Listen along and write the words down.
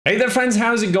Hey there friends,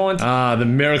 how's it going? Ah, the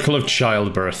miracle of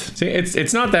childbirth. See,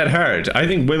 it's not that hard. I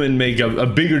think women make a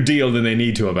bigger deal than they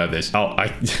need to about this. Oh,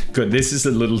 good, this is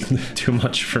a little too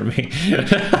much for me.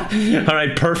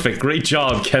 Alright, perfect. Great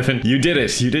job, Kevin. You did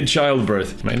it. You did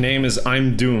childbirth. My name is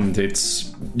I'm Doomed.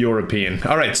 It's European.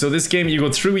 Alright, so this game you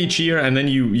go through each year and then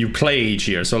you play each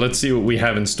year. So let's see what we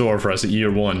have in store for us at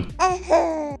year one.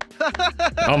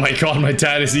 Oh my god, my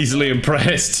dad is easily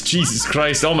impressed. Jesus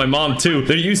Christ. Oh, my mom too.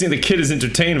 They're using the kid as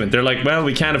entertainment. They're like, well,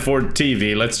 we can't afford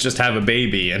TV. Let's just have a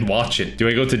baby and watch it. Do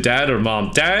I go to dad or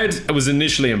mom? Dad was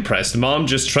initially impressed. Mom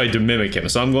just tried to mimic him,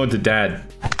 so I'm going to dad.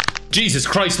 Jesus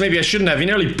Christ, maybe I shouldn't have. He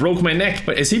nearly broke my neck.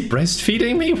 But is he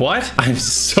breastfeeding me? What? I'm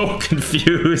so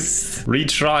confused.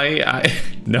 Retry.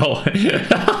 No.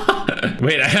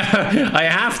 Wait, I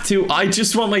have to. I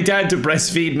just want my dad to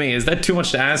breastfeed me. Is that too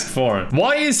much to ask for?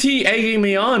 Why is he egging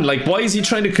me on? Like, why is he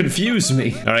trying to confuse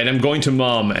me? All right, I'm going to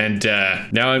mom, and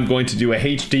now I'm going to do a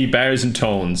HD bars and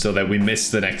tones so that we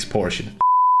miss the next portion.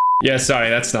 Yeah, sorry,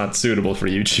 that's not suitable for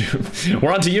YouTube.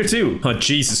 We're on to year two. Oh,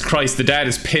 Jesus Christ, the dad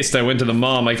is pissed I went to the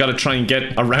mom. I gotta try and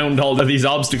get around all of these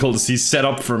obstacles he's set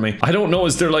up for me. I don't know,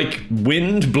 is there like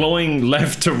wind blowing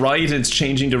left to right? It's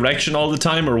changing direction all the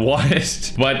time or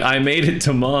what? But I made it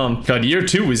to mom. God, year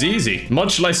two was easy.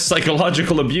 Much less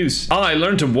psychological abuse. Oh, I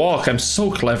learned to walk. I'm so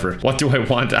clever. What do I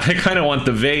want? I kind of want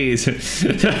the vase.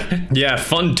 Yeah,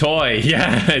 fun toy.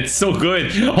 Yeah, it's so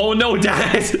good. Oh no,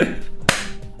 dad.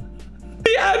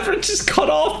 The advert just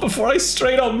cut off before I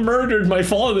straight up murdered my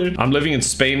father. I'm living in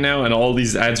Spain now and all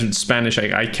these ads are in Spanish.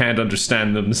 I can't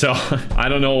understand them, so I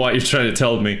don't know what you're trying to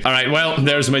tell me. All right, well,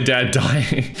 there's my dad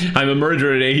dying. I'm a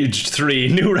murderer at age 3.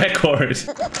 New record.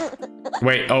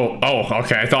 Wait, oh,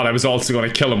 okay. I thought I was also going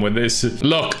to kill him with this.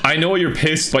 Look, I know you're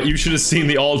pissed, but you should have seen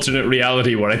the alternate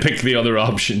reality where I picked the other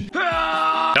option.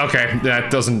 Okay, that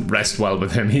doesn't rest well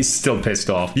with him. He's still pissed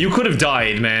off. You could have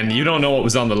died, man. You don't know what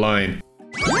was on the line.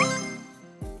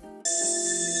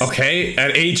 Okay,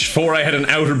 at age 4 I had an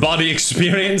outer body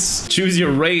experience. Choose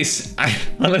your race.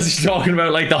 Unless you're talking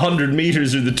about like the 100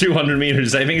 meters or the 200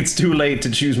 meters, I think it's too late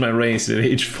to choose my race at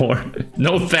age 4.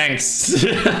 No thanks.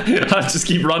 I'll just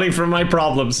keep running from my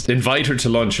problems. Invite her to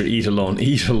lunch or eat alone.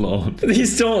 Eat alone.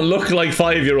 These don't look like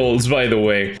 5-year-olds, by the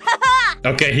way.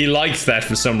 Okay, he likes that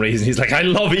for some reason. He's like, I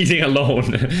love eating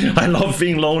alone. I love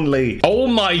being lonely. Oh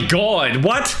my god,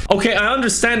 what? Okay, I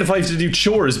understand if I have to do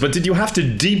chores, but did you have to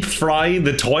deep fry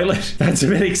the toilet? That's a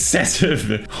bit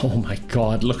excessive. Oh my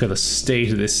god, look at the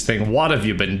state of this thing. What have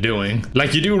you been doing?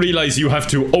 Like, you do realize you have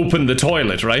to open the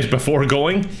toilet, right? Before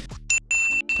going?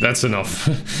 That's enough.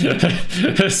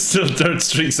 There's still dirt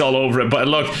streaks all over it, but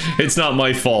look, it's not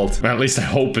my fault. Well, at least I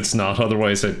hope it's not,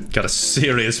 otherwise I've got a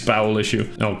serious bowel issue.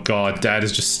 Oh god, dad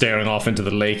is just staring off into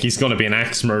the lake. He's gonna be an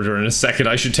axe murderer in a second.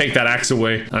 I should take that axe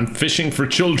away. I'm fishing for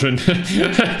children.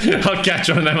 I'll catch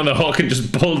them on the hook and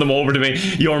just pull them over to me.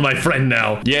 You're my friend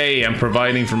now. Yay, I'm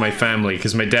providing for my family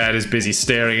because my dad is busy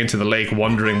staring into the lake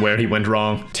wondering where he went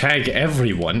wrong. Tag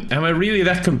everyone? Am I really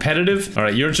that competitive?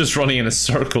 Alright, you're just running in a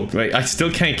circle. Wait, I still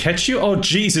can't catch you? Oh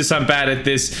Jesus, I'm bad at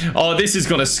this. Oh, this is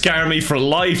gonna scar me for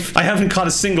life. I haven't caught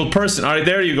a single person. All right,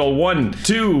 there you go. 1,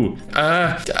 2.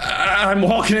 I'm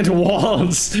walking into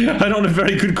walls. I don't have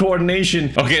very good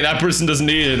coordination. Okay, that person doesn't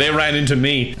either. They ran into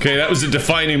me. Okay, that was a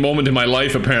defining moment in my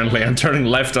life, apparently. I'm turning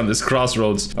left on this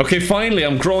crossroads. Okay, finally,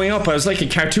 I'm growing up. I was like a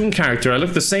cartoon character. I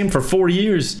looked the same for 4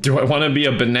 years. Do I want to be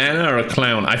a banana or a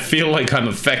clown? I feel like I'm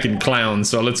a feckin' clown,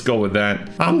 so let's go with that.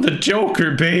 I'm the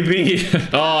Joker, baby.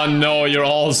 Oh no, you're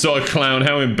also a clown.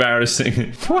 How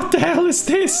embarrassing. What the hell is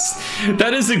this?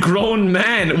 That is a grown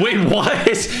man. Wait, what?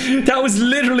 That was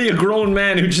literally a grown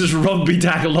man who just rugby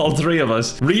tackled all 3 of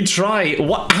us. Retry.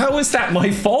 What? How is that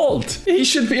my fault? He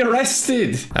should be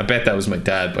arrested. I bet that was my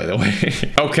dad, by the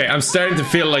way. Okay, I'm starting to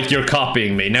feel like you're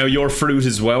copying me. Now you're fruit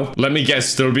as well. Let me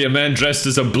guess, there'll be a man dressed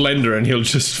as a blender and he'll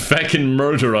just feckin'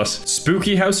 murder us.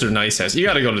 Spooky house or nice house? You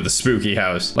gotta go to the spooky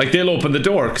house. Like, they'll open the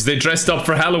door because they dressed up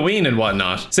for Halloween and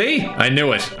whatnot. See? I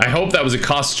knew it. I hope that was a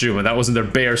costume and that wasn't their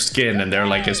bare skin and they're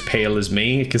like as pale as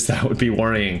me, because that would be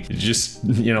worrying. You just,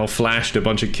 you know, flashed a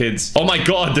bunch of kids. Oh my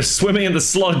god, they're swimming in the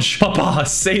sludge. Papa,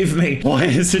 save me. Why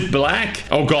is it black?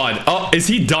 Oh god. Oh, is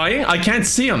he dying? I can't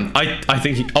see him. I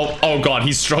think he... Oh god,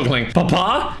 he's struggling.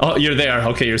 Papa? Oh, you're there.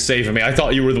 Okay, you're saving me. I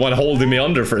thought you were the one holding me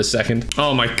under for a second.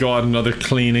 Oh my god, another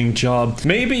cleaning job.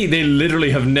 Maybe they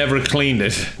literally have never cleaned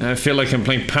it. I feel like I'm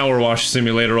playing Power Wash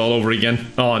Simulator all over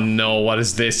again. Oh no, what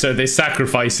is this? Are they sacrificing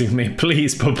sacrificing me.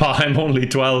 Please, Papa, I'm only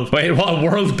 12. Wait, what?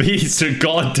 World peace or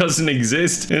God doesn't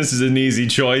exist? This is an easy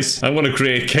choice. I'm gonna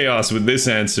create chaos with this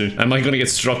answer. Am I gonna get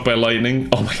struck by lightning?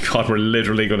 Oh my God, we're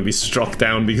literally gonna be struck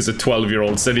down because a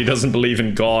 12-year-old said he doesn't believe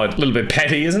in God. A little bit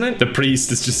petty, isn't it? The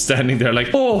priest is just standing there like,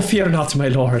 oh, fear not, my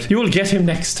lord. You will get him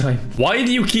next time. Why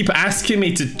do you keep asking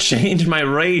me to change my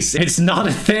race? It's not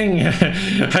a thing.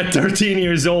 At 13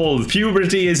 years old,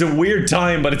 puberty is a weird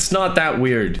time, but it's not that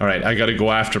weird. All right, I gotta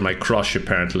go after my crush,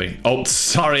 apparently. Oh,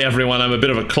 sorry, everyone. I'm a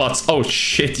bit of a klutz. Oh,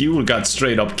 shit. You got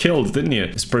straight up killed, didn't you?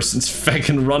 This person's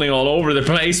feckin' running all over the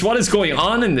place. What is going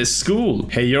on in this school?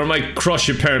 Hey, you're my crush,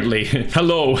 apparently.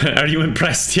 Hello. Are you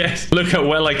impressed yet? Look how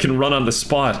well I can run on the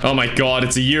spot. Oh my God,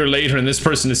 it's a year later and this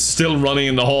person is still running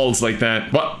in the halls like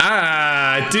that. What?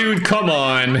 Ah, dude, come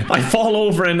on. I fall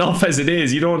over enough as it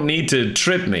is. You don't need to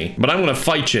trip me. But I'm gonna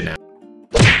fight you now.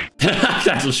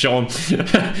 That'll show him.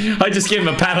 I just gave him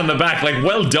a pat on the back, like,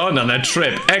 well done on that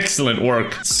trip. Excellent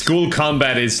work. School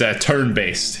combat is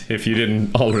turn-based, if you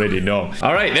didn't already know.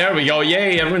 All right, there we go.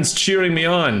 Yay, everyone's cheering me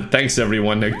on. Thanks,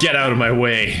 everyone. Now get out of my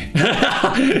way.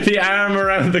 The arm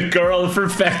around the girl, for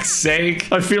feck's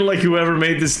sake. I feel like whoever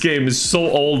made this game is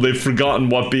so old they've forgotten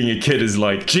what being a kid is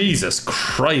like. Jesus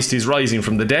Christ, he's rising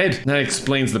from the dead. That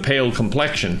explains the pale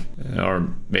complexion. Or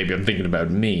maybe I'm thinking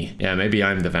about me. Yeah, maybe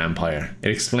I'm the vampire.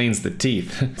 It explains the teeth.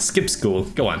 Skip school.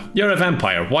 Go on. You're a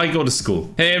vampire. Why go to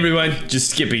school? Hey, everyone. Just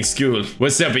skipping school.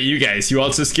 What's up with you guys? You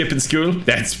also skipping school?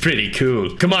 That's pretty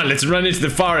cool. Come on, let's run into the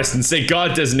forest and say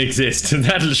God doesn't exist.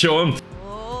 That'll show him.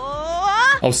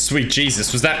 Oh, sweet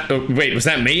Jesus. Was that... Oh, wait, was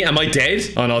that me? Am I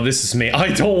dead? Oh, no, this is me.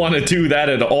 I don't want to do that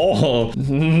at all.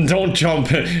 Don't jump.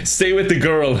 Stay with the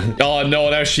girl. Oh, no,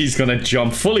 now she's gonna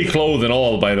jump. Fully clothed and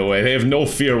all, by the way. They have no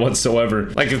fear whatsoever.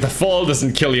 Like, if the fall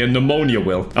doesn't kill you, pneumonia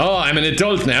will. Oh, I'm an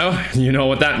adult now. You know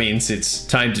what that means. It's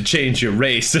time to change your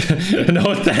race.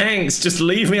 No, thanks. Just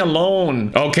leave me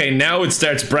alone. Okay, now it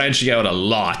starts branching out a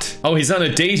lot. Oh, he's on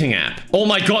a dating app. Oh,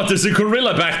 my God, there's a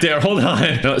gorilla back there. Hold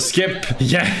on. No, skip.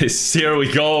 Yes, here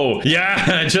we go.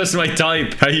 Yeah, just my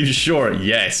type. Are you sure?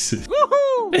 Yes.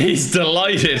 Woohoo! He's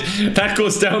delighted. That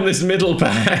goes down this middle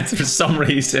path for some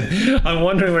reason. I'm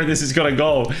wondering where this is gonna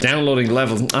go. Downloading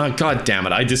levels. Oh, God damn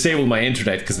it. I disabled my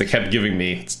internet because they kept giving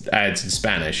me ads in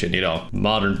Spanish, and you know,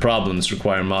 modern problems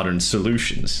require modern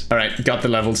solutions. All right, got the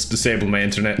levels, disabled my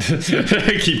internet.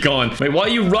 Keep going. Wait, why are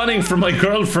you running from my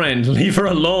girlfriend? Leave her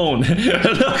alone.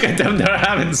 Look at them. They're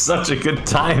having such a good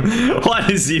time. What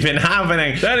is even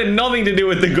happening? That had nothing to do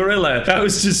with the gorilla. That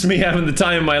was just me having the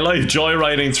time of my life,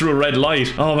 joyriding through a red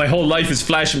light. Oh, my whole life is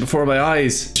flashing before my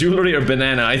eyes. Jewelry or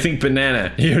banana? I think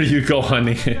banana. Here you go,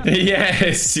 honey.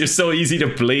 Yes, you're so easy to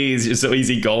please. You're so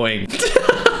easygoing.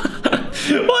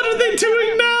 What are they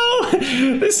doing now?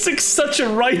 This took such a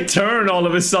right turn all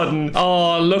of a sudden.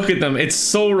 Oh, look at them. It's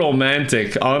so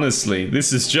romantic, honestly.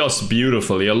 This is just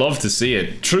beautiful. You'll love to see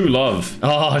it. True love.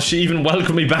 Oh, she even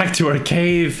welcomed me back to her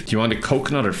cave. Do you want a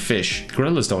coconut or fish?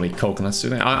 Gorillas don't eat coconuts, do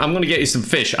they? I'm gonna get you some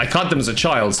fish. I caught them as a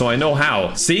child, so I know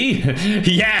how. See?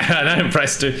 Yeah, that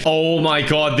impressed her. Oh my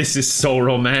God, this is so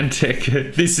romantic.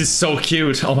 This is so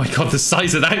cute. Oh my God, the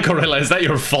size of that gorilla. Is that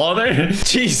your father?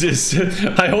 Jesus.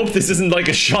 I hope this isn't like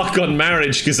a shotgun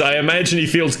marriage, because I imagine he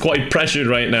feels quite pressured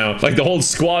right now. Like the whole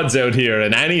squad's out here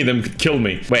and any of them could kill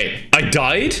me. Wait, I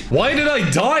died? Why did I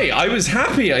die? I was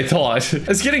happy, I thought.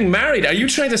 It's getting married. Are you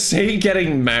trying to say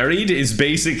getting married is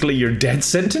basically your death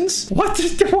sentence? What?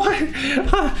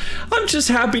 I'm just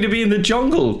happy to be in the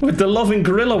jungle with the loving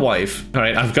gorilla wife. All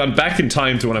right, I've gone back in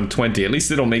time to when I'm 20. At least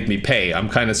they don't make me pay. I'm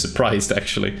kind of surprised,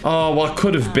 actually. Oh, what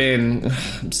could have been?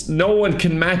 No one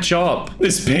can match up.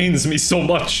 This pains me so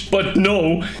much. But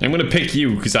no, I'm gonna pick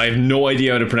you because I have no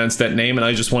idea how to pronounce that name and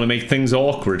I just want to make things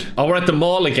awkward. Oh, we're at the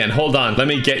mall again. Hold on. Let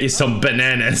me get you some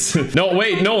bananas. No,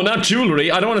 wait. No, not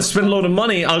jewelry. I don't want to spend a load of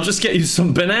money. I'll just get you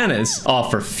some bananas. Oh,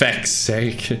 for feck's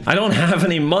sake. I don't have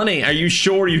any money. Are you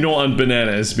sure you don't want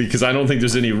bananas? Because I don't think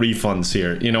there's any refunds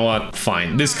here. You know what?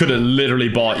 Fine. This could have literally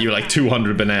bought you like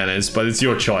 200 bananas, but it's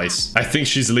your choice. I think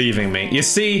she's leaving me. You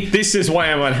see, this is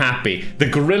why I'm unhappy. The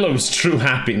gorilla was true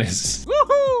happiness.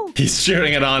 Woohoo! He's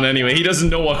cheering it on anyway. He doesn't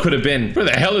know what could have been. Where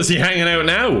the hell is he hanging out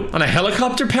now? On a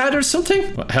helicopter pad or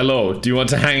something? Hello, do you want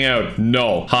to hang out?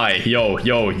 No. Hi, yo,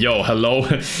 hello.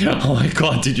 Oh my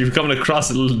God, dude, you're coming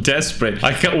across a little desperate.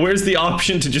 Where's the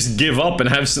option to just give up and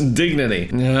have some dignity?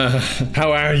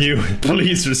 How are you?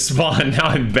 Please respond. Now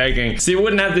I'm begging. See, you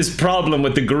wouldn't have this problem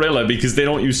with the gorilla because they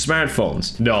don't use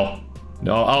smartphones. No.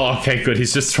 No. Oh, okay, good.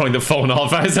 He's just throwing the phone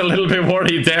off. I was a little bit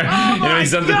worried there.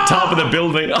 He's on the top of the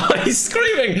building. Oh, he's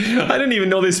screaming. I didn't even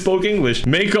know they spoke English.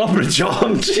 Make up or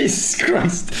jump. Jesus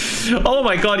Christ. Oh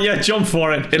my God. Yeah, jump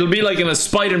for it. It'll be like in a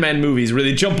Spider-Man movies where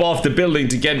they jump off the building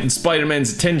to get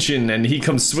Spider-Man's attention and he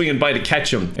comes swinging by to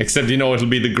catch him. Except, you know, it'll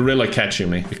be the gorilla catching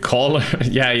me. The caller?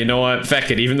 Yeah, you know what? Feck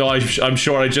it. Even though I'm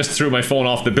sure I just threw my phone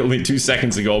off the building 2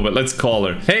 seconds ago, but let's call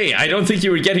her. Hey, I don't think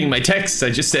you were getting my texts. I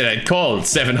just said I'd called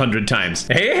 700 times.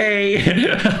 Hey.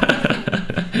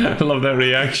 I love that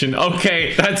reaction.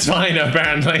 Okay, that's fine,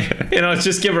 apparently. You know,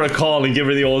 just give her a call and give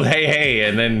her the old hey,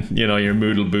 and then, you know, your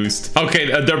mood will boost. Okay,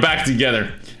 they're back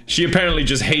together. She apparently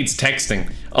just hates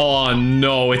texting. Oh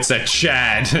no, it's a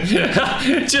Chad.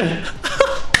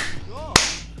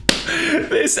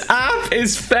 This app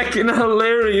is feckin'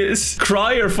 hilarious.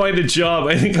 Cry or find a job.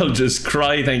 I think I'll just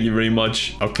cry, thank you very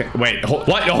much. Okay, wait,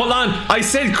 what? Hold on. I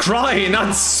said cry,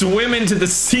 not swim into the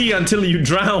sea until you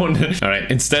drown. All right,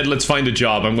 instead, let's find a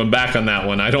job. I'm going back on that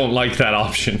one. I don't like that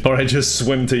option. Or I just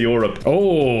swim to Europe.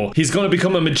 Oh, he's gonna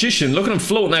become a magician. Look at him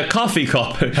floating that coffee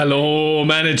cup. Hello,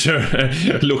 manager.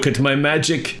 Look at my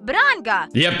magic. Branga.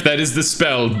 Yep, that is the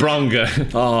spell,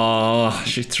 Branga. Oh,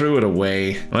 she threw it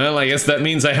away. Well, I guess that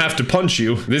means I have to punch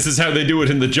you. This is how they do it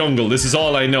in the jungle. This is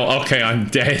all I know. Okay, I'm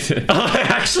dead. I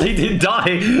actually did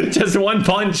die. Just one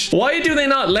punch. Why do they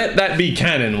not let that be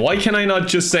canon? Why can I not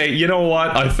just say, you know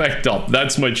what? I fecked up.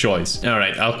 That's my choice. All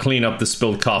right, I'll clean up the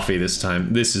spilled coffee this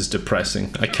time. This is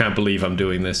depressing. I can't believe I'm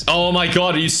doing this. Oh my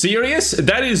God, are you serious?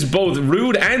 That is both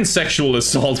rude and sexual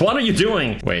assault. What are you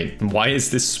doing? Wait, why is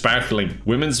this sparkling?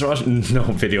 Women's rush? No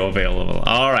video available.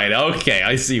 All right, okay,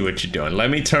 I see what you're doing. Let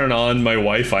me turn on my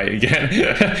Wi-Fi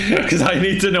again. Because I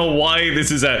need to know why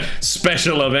this is a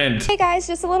special event. Hey guys,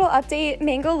 just a little update.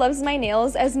 Mango loves my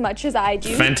nails as much as I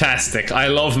do. Fantastic. I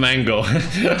love Mango.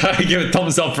 I give a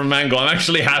thumbs up for Mango. I'm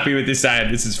actually happy with this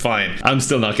ad. This is fine. I'm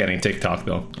still not getting TikTok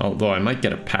though. Although I might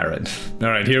get a parrot. All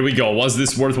right, here we go. Was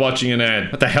this worth watching an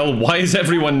ad? What the hell? Why is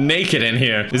everyone naked in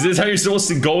here? Is this how you're supposed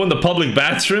to go in the public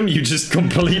bathroom? You just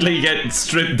completely get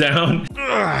stripped down?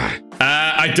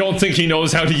 I don't think he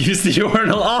knows how to use the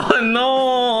urinal. Oh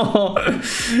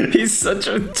no! He's such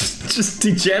a just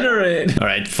degenerate. All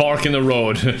right, fork in the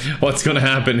road. What's gonna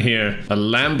happen here? A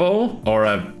Lambo or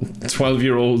a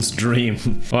 12-year-old's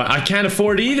dream? Well, I can't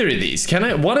afford either of these, can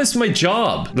I? What is my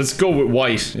job? Let's go with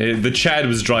white. The Chad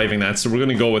was driving that, so we're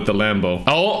gonna go with the Lambo.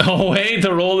 Oh, hey,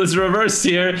 the role is reversed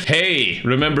here. Hey,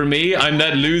 remember me? I'm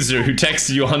that loser who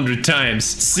texted you 100 times.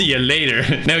 See you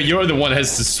later. Now you're the one who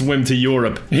has to swim to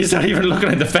Europe. He's not even looking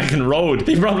at the fucking road.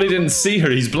 He probably didn't see her.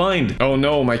 He's blind. Oh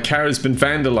no, my car has been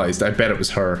vandalized. I bet it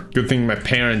was her. Good thing my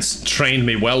parents trained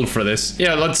me well for this.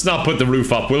 Yeah, let's not put the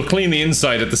roof up. We'll clean the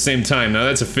inside at the same time. Now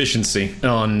that's efficiency.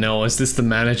 Oh no, is this the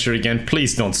manager again?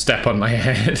 Please don't step on my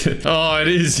head. Oh, it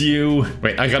is you.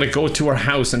 Wait, I gotta go to her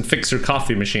house and fix her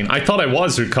coffee machine. I thought I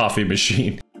was her coffee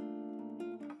machine.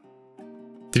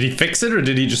 Did he fix it or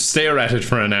did he just stare at it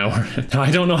for an hour?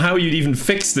 I don't know how you'd even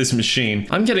fix this machine.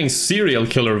 I'm getting serial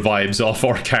killer vibes off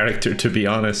our character, to be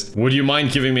honest. Would you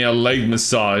mind giving me a leg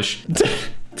massage?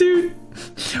 Dude,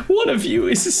 one of you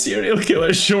is a serial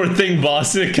killer. Sure thing,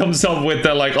 boss. It comes up with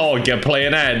the like, oh, play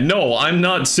an ad. No, I'm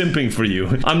not simping for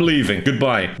you. I'm leaving.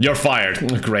 Goodbye. You're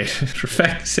fired. Great. For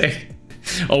feck's sake.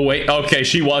 Oh wait, okay,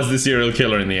 she was the serial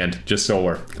killer in the end, just so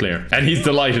we're clear. And he's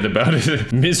delighted about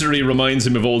it. Misery reminds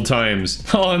him of old times.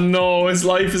 Oh no, his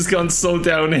life has gone so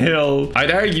downhill. I'd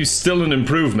argue still an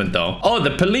improvement though. Oh,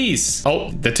 the police.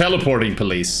 Oh, the teleporting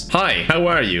police. Hi, how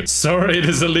are you? Sorry, it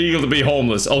is illegal to be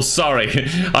homeless. Oh, sorry.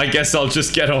 I guess I'll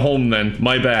just get a home then.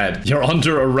 My bad. You're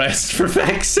under arrest, for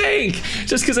feck's sake.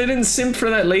 Just because I didn't simp for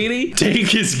that lady? Take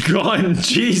his gun.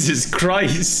 Jesus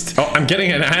Christ. Oh, I'm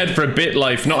getting an ad for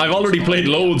BitLife. No, I've already played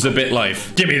loads of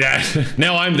BitLife. Give me that.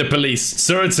 Now I'm the police.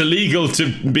 Sir, it's illegal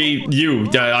to be you.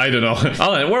 I don't know.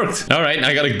 Oh, it worked. All right,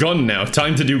 I got a gun now.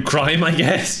 Time to do crime, I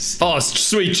guess. Oh,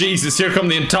 sweet Jesus. Here come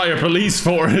the entire police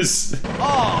force.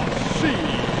 Oh,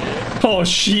 shit. Oh,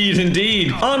 shit,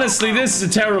 indeed. Honestly, this is a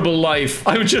terrible life.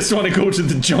 I would just want to go to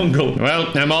the jungle. Well,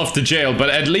 I'm off to jail,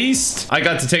 but at least I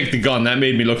got to take the gun. That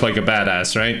made me look like a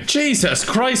badass, right? Jesus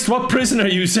Christ, what prison are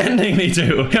you sending me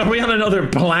to? Are we on another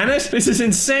planet? This is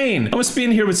insane. I must be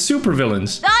in here with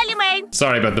supervillains.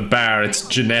 Sorry about the bar. It's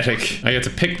genetic. I get to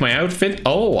pick my outfit.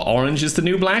 Oh, orange is the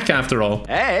new black after all.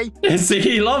 Hey. See,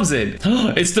 he loves it.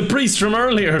 It's the priest from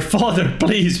earlier. Father,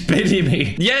 please pity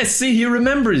me. Yes, see, he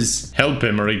remembers. Help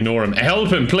him or ignore him. Help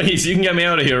him, please. You can get me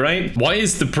out of here, right? Why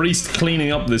is the priest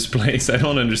cleaning up this place? I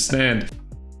don't understand.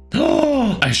 Oh,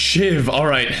 Oh, a shiv. All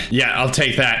right. Yeah, I'll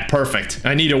take that. Perfect.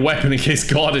 I need a weapon in case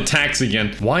God attacks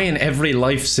again. Why in every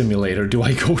life simulator do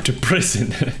I go to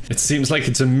prison? It seems like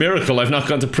it's a miracle I've not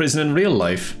gone to prison in real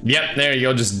life. Yep, there you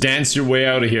go. Just dance your way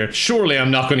out of here. Surely I'm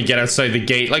not going to get outside the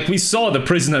gate. Like, we saw the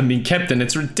prison I'm being kept in.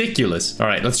 It's ridiculous. All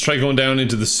right, let's try going down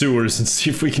into the sewers and see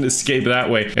if we can escape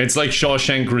that way. It's like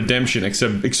Shawshank Redemption,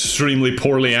 except extremely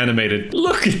poorly animated.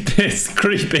 Look at this,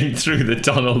 creeping through the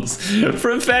tunnels. For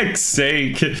effect's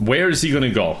sake. Where is he going to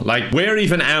go? Like, where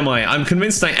even am I? I'm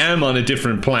convinced I am on a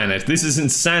different planet. This is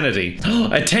insanity.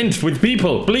 A tent with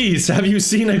people. Please, have you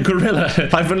seen a gorilla?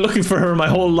 I've been looking for her my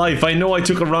whole life. I know I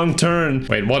took a wrong turn.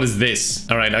 Wait, what is this?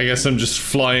 All right, I guess I'm just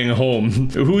flying home.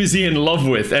 Who is he in love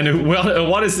with? And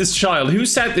what is this child? Who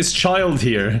sat this child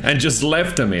here and just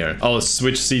left him here? Oh,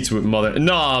 switch seats with mother.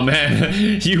 Nah,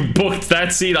 man. You booked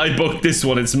that seat. I booked this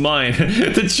one. It's mine.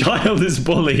 The child is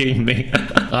bullying me.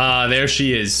 Ah, there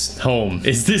she is. Home.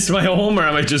 Is this my home or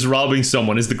am I just robbing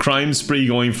someone? Is the crime spree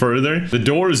going further? The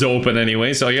door is open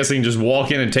anyway, so I guess I can just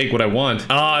walk in and take what I want.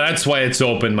 Ah, that's why it's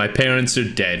open. My parents are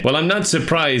dead. Well, I'm not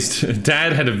surprised.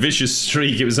 Dad had a vicious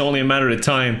streak. It was only a matter of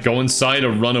time. Go inside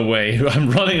or run away. I'm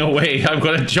running away. I'm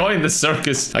gonna join the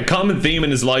circus. A common theme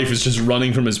in his life is just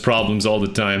running from his problems all the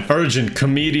time. Urgent.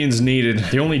 Comedians needed.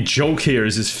 The only joke here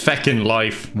is his feckin'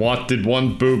 life. What did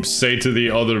one boob say to the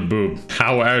other boob?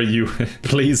 How are you?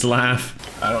 Please laugh.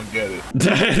 I don't get it.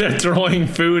 They're throwing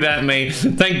food at me.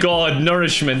 Thank God,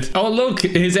 nourishment. Oh, look,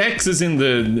 his ex is in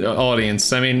the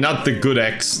audience. I mean, not the good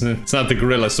ex. It's not the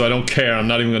gorilla, so I don't care. I'm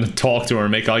not even going to talk to her or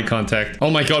make eye contact.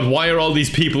 Oh my God, why are all these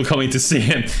people coming to see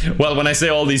him? Well, when I say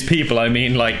all these people, I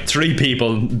mean like 3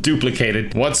 people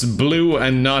duplicated. What's blue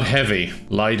and not heavy?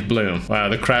 Light blue. Wow,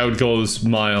 the crowd goes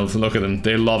mild. Look at them.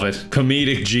 They love it.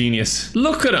 Comedic genius.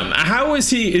 Look at him. How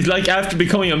is he, like, after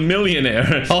becoming a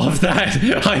millionaire of that,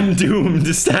 I'm doomed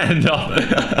to stand up.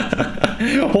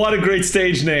 What a great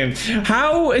stage name.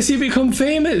 How has he become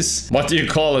famous? What do you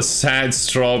call a sad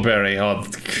strawberry? Oh,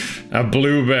 a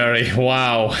blueberry.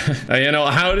 Wow. You know,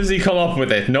 how does he come up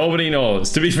with it? Nobody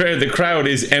knows. To be fair, the crowd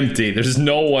is empty. There's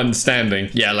no one standing.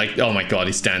 Yeah, like, oh my God,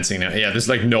 he's dancing now. Yeah, there's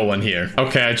like no one here.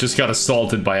 Okay, I just got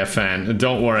assaulted by a fan.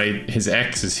 Don't worry, his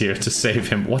ex is here to save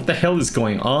him. What the hell is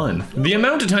going on? The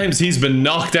amount of times he's been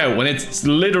knocked out when it's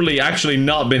literally actually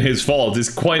not been his fault is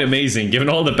quite amazing, given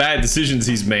all the bad decisions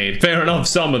he's made. Fair enough,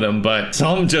 some of them, but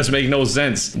some just make no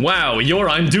sense. Wow,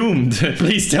 I'm doomed.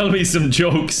 Please tell me some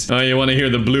jokes. Oh, you want to hear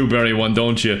the blueberry one,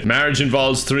 don't you? Marriage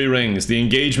involves 3 rings: the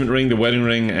engagement ring, the wedding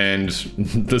ring, and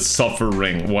the suffer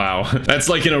ring. Wow. That's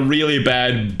like in a really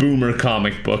bad boomer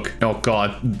comic book. Oh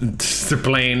God, the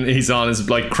plane he's on is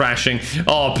like crashing.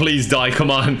 Oh, please die,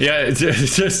 come on. Yeah,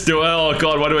 just do it. Oh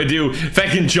God, what do I do?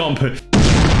 Feckin' jump.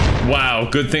 Wow,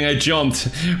 good thing I jumped.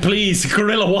 Please,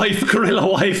 gorilla wife,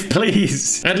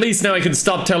 please. At least now I can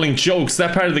stop telling jokes.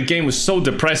 That part of the game was so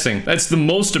depressing. That's the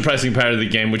most depressing part of the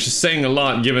game, which is saying a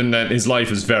lot given that his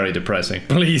life is very depressing.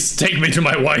 Please, take me to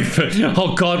my wife.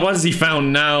 Oh God, what has he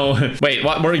found now? Wait,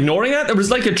 what? We're ignoring that? There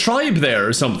was like a tribe there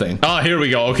or something. Ah, here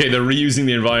we go. Okay, they're reusing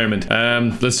the environment.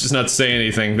 Let's just not say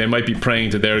anything. They might be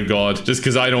praying to their God. Just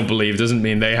because I don't believe doesn't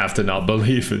mean they have to not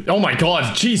believe it. Oh my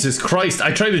God, Jesus Christ.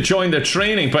 I tried to join their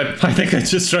training, but I think I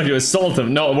just tried to assault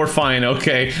him. No, we're fine,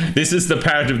 okay. This is the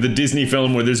part of the Disney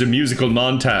film where there's a musical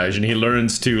montage and he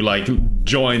learns to, like,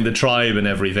 join the tribe and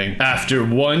everything. After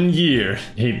 1 year,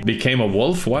 he became a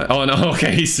wolf? What? Oh, no,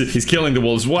 okay, he's killing the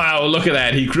wolves. Wow, look at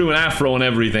that. He grew an afro and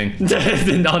everything.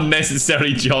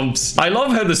 Unnecessary jumps. I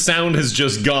love how the sound has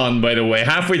just gone, by the way.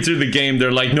 Halfway through the game,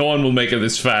 they're like, no one will make it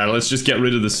this far. Let's just get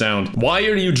rid of the sound. Why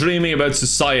are you dreaming about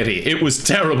society? It was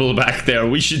terrible back there.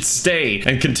 We should stay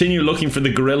and continue looking for the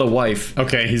gorilla wife.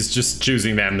 Okay, he's just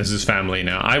choosing them as his family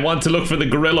now. I want to look for the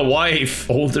gorilla wife.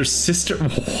 Older sister?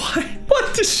 What?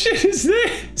 What the shit is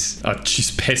this? Oh,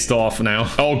 she's pissed off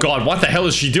now. Oh God, what the hell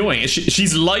is she doing?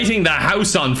 She's lighting the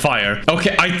house on fire.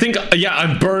 Okay, I think, yeah,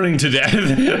 I'm burning to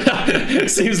death.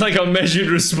 Seems like a measured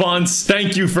response.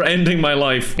 Thank you for ending my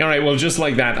life. All right, well, just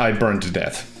like that, I burned to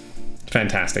death.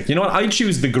 Fantastic. You know what? I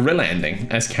choose the gorilla ending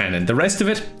as canon. The rest of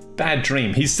it, bad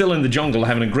dream. He's still in the jungle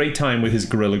having a great time with his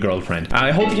gorilla girlfriend.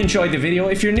 I hope you enjoyed the video.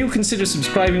 If you're new, consider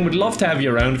subscribing. Would love to have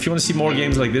you around. If you want to see more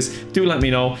games like this, do let me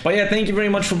know. But yeah, thank you very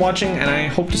much for watching, and I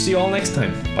hope to see you all next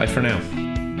time. Bye for now.